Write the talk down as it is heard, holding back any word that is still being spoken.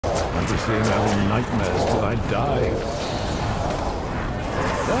I'll be seeing having nightmares till I die.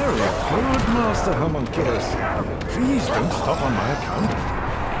 Very good, Master Homunculus. Please don't stop on my account.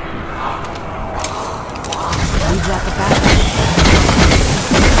 We've got the back.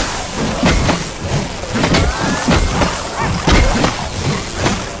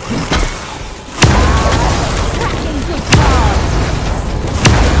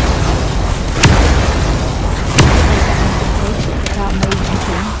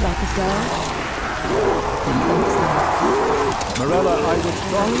 Morella, I would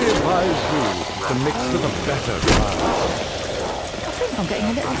strongly advise you to mix with a better class. I think I'm getting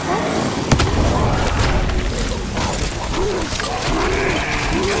a little frightened.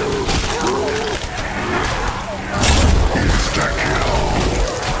 Insta-kill.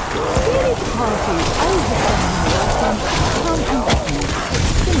 Party oversending front and bottom.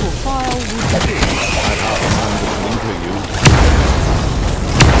 Single file with the I'd half a mind to link you.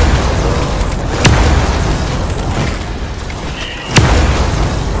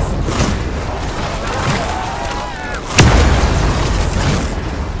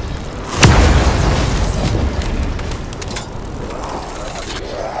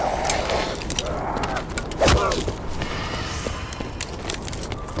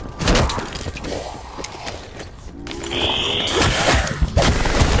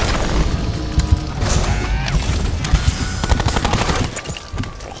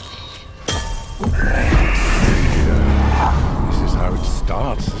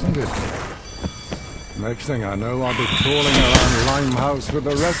 Next thing I know, I'll be crawling around Limehouse with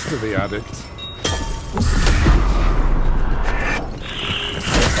the rest of the addicts.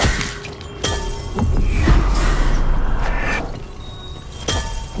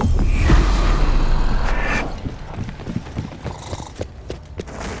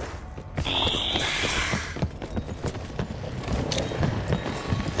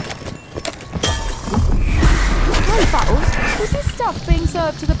 Hey, Buttles, was this stuff being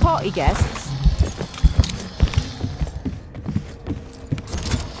served to the party guests?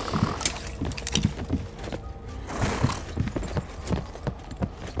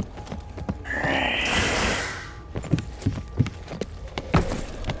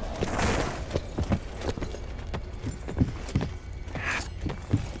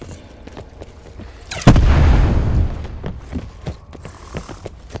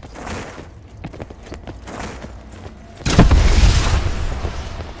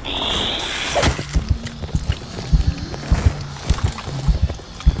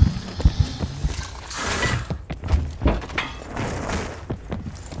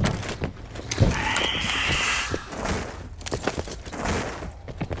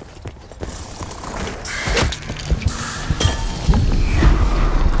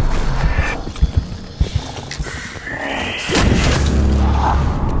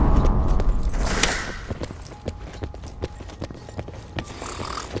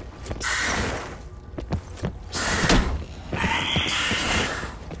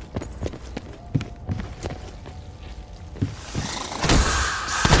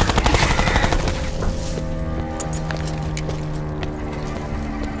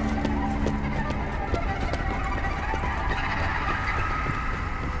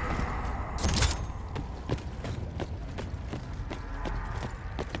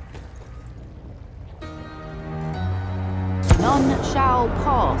 None shall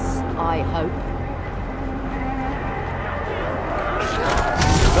pass, I hope.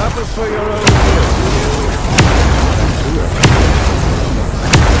 That was for your own good.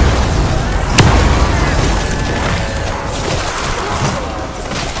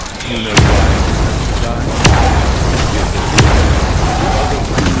 You know why I die.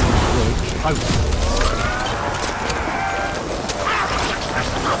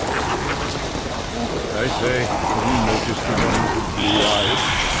 I say, you noticed the ones with blue eyes.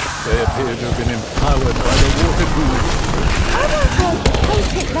 They appear to have been empowered by the water guru. I want a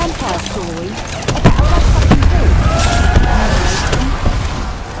post-it vampire story about a blood-sucking pig.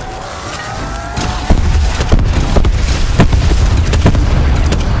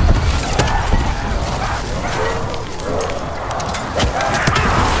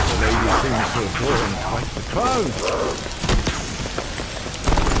 The lady seems to have drawn quite the crowd.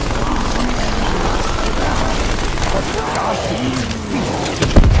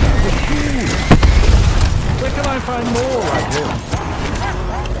 Where can I find more like him?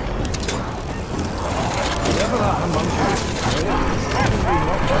 Whatever that homunculus is,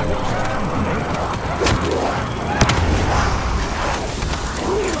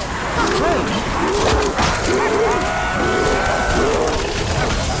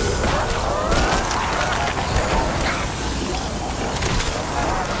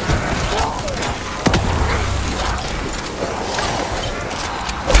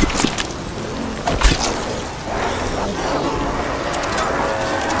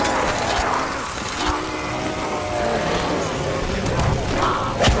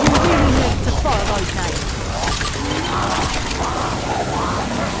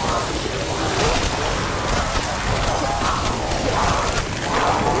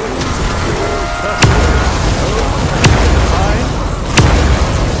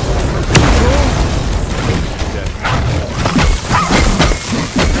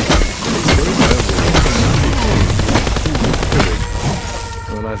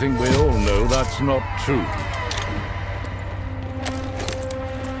 is not true.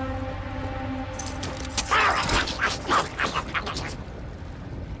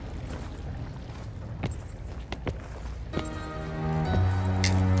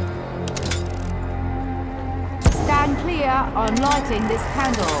 Stand clear on lighting this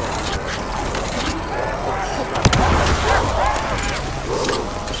candle.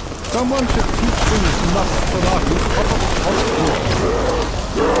 Someone should teach these nuts about the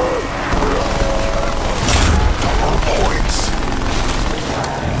Points.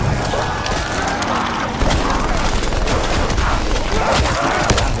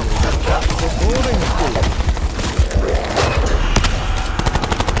 boarding school.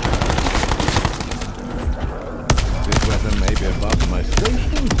 This weapon may be above my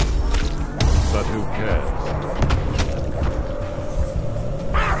station, but who cares?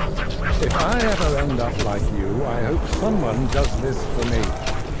 If I ever end up like you, I hope someone does this for me.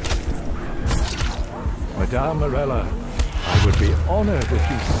 Madame Morella, I would be honored if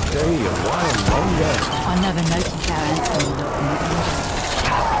you stay a while longer. I never noticed how handsome you look in the window.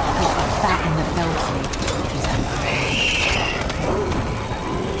 Put a bat in the belty, which is unfair.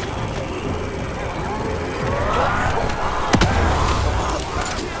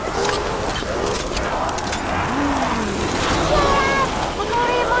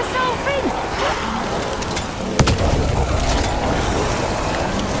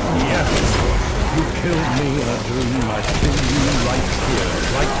 You killed me in a dream. I kill you right here,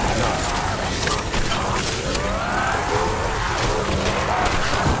 right now.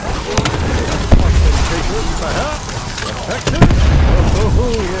 Ostentatious, perhaps? Effective?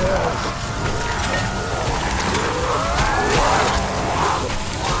 Oh, yes.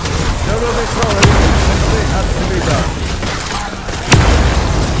 Terribly sorry. It simply has to be done.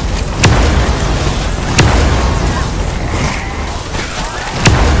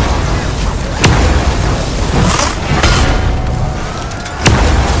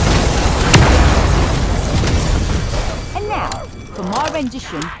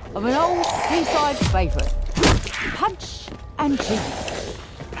 Rendition of an old seaside favourite, Punch and Cheese.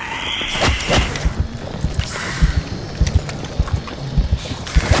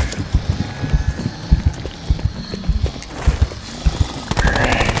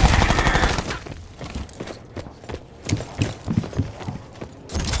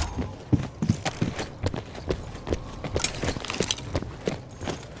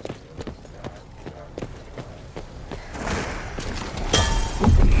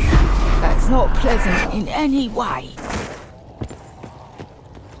 Not pleasant in any way.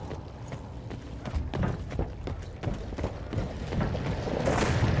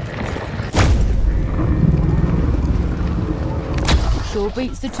 Sure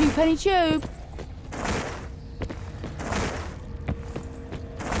beats the two-penny tube.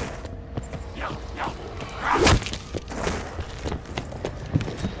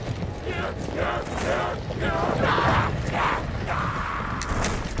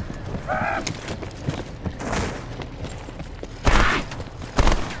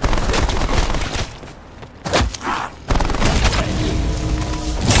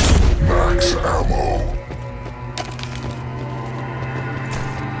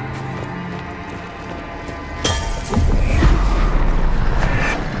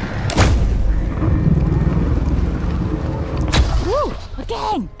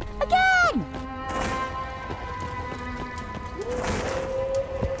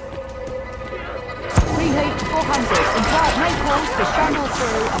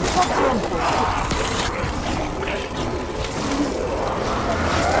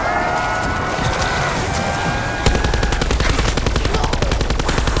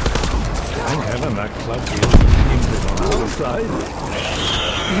 That club is on our side.